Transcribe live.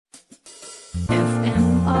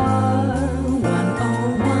FMR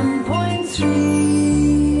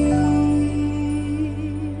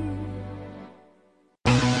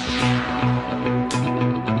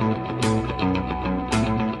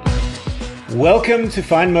Welcome to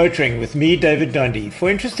Fine Motoring with me, David Dundee. For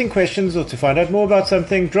interesting questions or to find out more about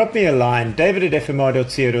something, drop me a line,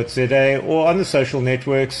 david@fmr.co.za, or on the social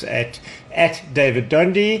networks at David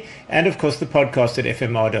Dundee, and of course the podcast at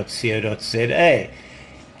fmr.co.za.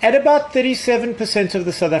 At about 37% of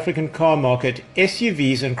the South African car market,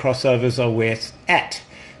 SUVs and crossovers are where it's at.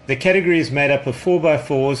 The category is made up of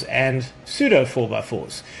 4x4s and pseudo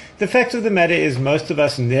 4x4s. The fact of the matter is most of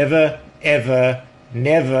us never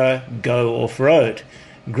go off-road.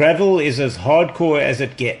 Gravel is as hardcore as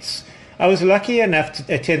it gets. I was lucky enough to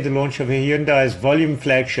attend the launch of a Hyundai's volume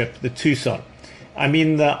flagship, the Tucson. I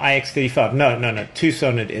mean the iX35. No,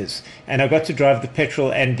 Tucson it is. And I got to drive the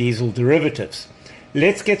petrol and diesel derivatives.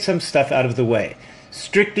 Let's get some stuff out of the way.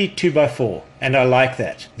 Strictly 2x4, and I like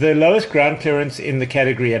that. The lowest ground clearance in the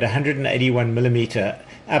category at 181mm,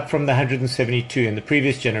 up from the 172 in the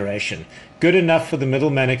previous generation. Good enough for the middle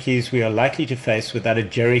manikies we are likely to face without a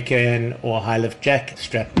jerrycan or high-lift jack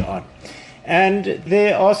strapped on. And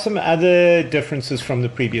there are some other differences from the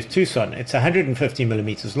previous Tucson. It's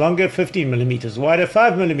 150mm longer, 15mm wider,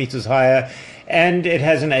 5mm higher, and it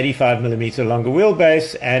has an 85mm longer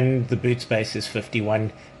wheelbase, and the boot space is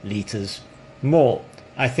 51 litres more.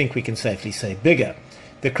 I think we can safely say bigger.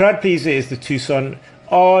 The crowd pleaser is the Tucson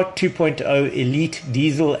R2.0 Elite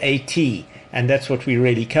Diesel AT, and that's what we're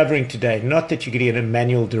really covering today. Not that you're going to get a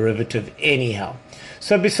manual derivative anyhow.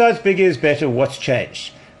 So besides bigger is better, what's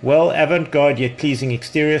changed? Well, avant-garde yet pleasing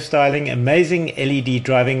exterior styling, amazing LED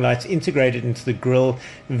driving lights integrated into the grille,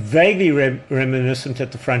 vaguely reminiscent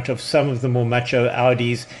at the front of some of the more macho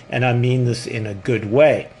Audis, and I mean this in a good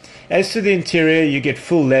way. As to the interior, you get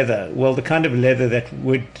full leather, well, the kind of leather that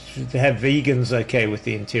would have vegans okay with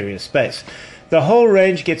the interior space. The whole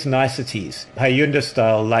range gets niceties, Hyundai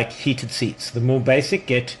style, like heated seats. The more basic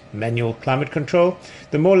get manual climate control.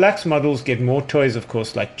 The more luxe models get more toys, of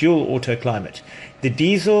course, like dual auto climate. The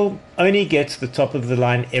diesel only gets the top of the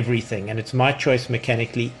line everything, and it's my choice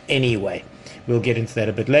mechanically anyway. We'll get into that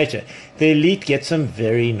a bit later. The Elite gets some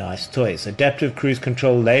very nice toys. Adaptive cruise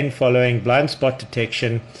control, lane following, blind spot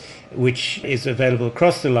detection, which is available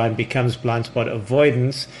across the line, becomes blind spot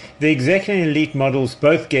avoidance. The Exec and Elite models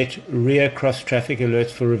both get rear cross traffic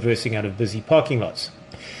alerts for reversing out of busy parking lots.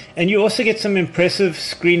 And you also get some impressive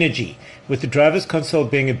screenergy, with the driver's console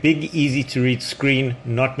being a big, easy-to-read screen,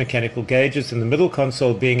 not mechanical gauges, and the middle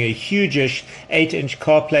console being a huge-ish 8-inch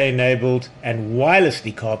CarPlay-enabled and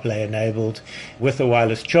wirelessly CarPlay-enabled with a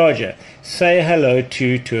wireless charger. Say hello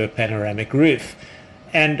to a panoramic roof.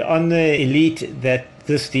 And on the Elite that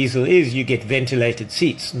this diesel is, you get ventilated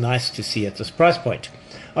seats. Nice to see at this price point.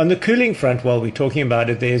 On the cooling front, while we're talking about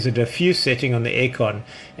it, there's a diffuse setting on the aircon.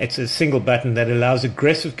 It's a single button that allows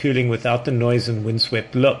aggressive cooling without the noise and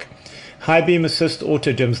windswept look. High beam assist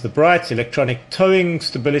auto dims the brights. Electronic towing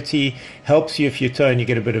stability helps you if you tow and you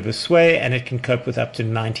get a bit of a sway, and it can cope with up to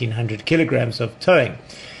 1900 kilograms of towing.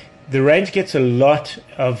 The range gets a lot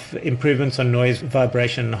of improvements on noise,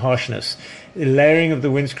 vibration, and harshness. Layering of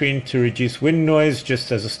the windscreen to reduce wind noise, just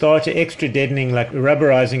as a starter. Extra deadening, like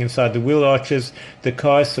rubberizing inside the wheel arches. The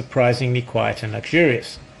car is surprisingly quiet and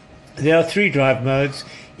luxurious. There are 3 drive modes: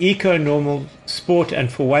 Eco, Normal, Sport, and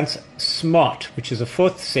for once Smart, which is a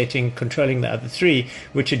 4th setting controlling the other 3,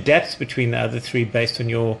 which adapts between the other 3 based on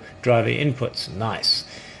your driver inputs. Nice.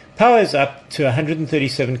 Power is up to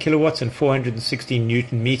 137 kilowatts and 416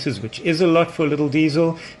 newton meters, which is a lot for a little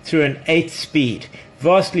diesel, through an 8-speed,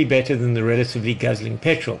 vastly better than the relatively guzzling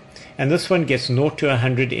petrol. And this one gets 0 to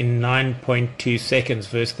 100 in 9.2 seconds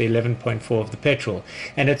versus the 11.4 of the petrol.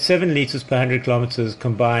 And at 7 liters per 100 kilometers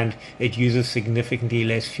combined, it uses significantly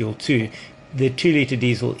less fuel too. The 2-liter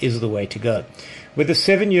diesel is the way to go. With a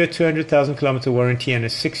 7-year 200,000 kilometer warranty and a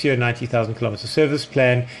 6-year 90,000 kilometer service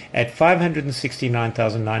plan at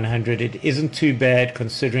 569,900, it isn't too bad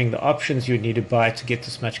considering the options you would need to buy to get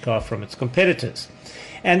this much car from its competitors.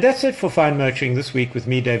 And that's it for Fine Motoring this week with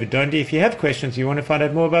me, David Dundee. If you have questions, you want to find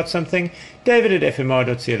out more about something,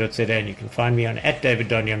 david@fmr.co.za, and you can find me on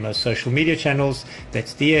 @DavidDundee on most social media channels.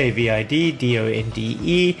 That's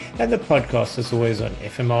DavidDonde, and the podcast is always on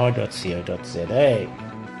fmr.co.za.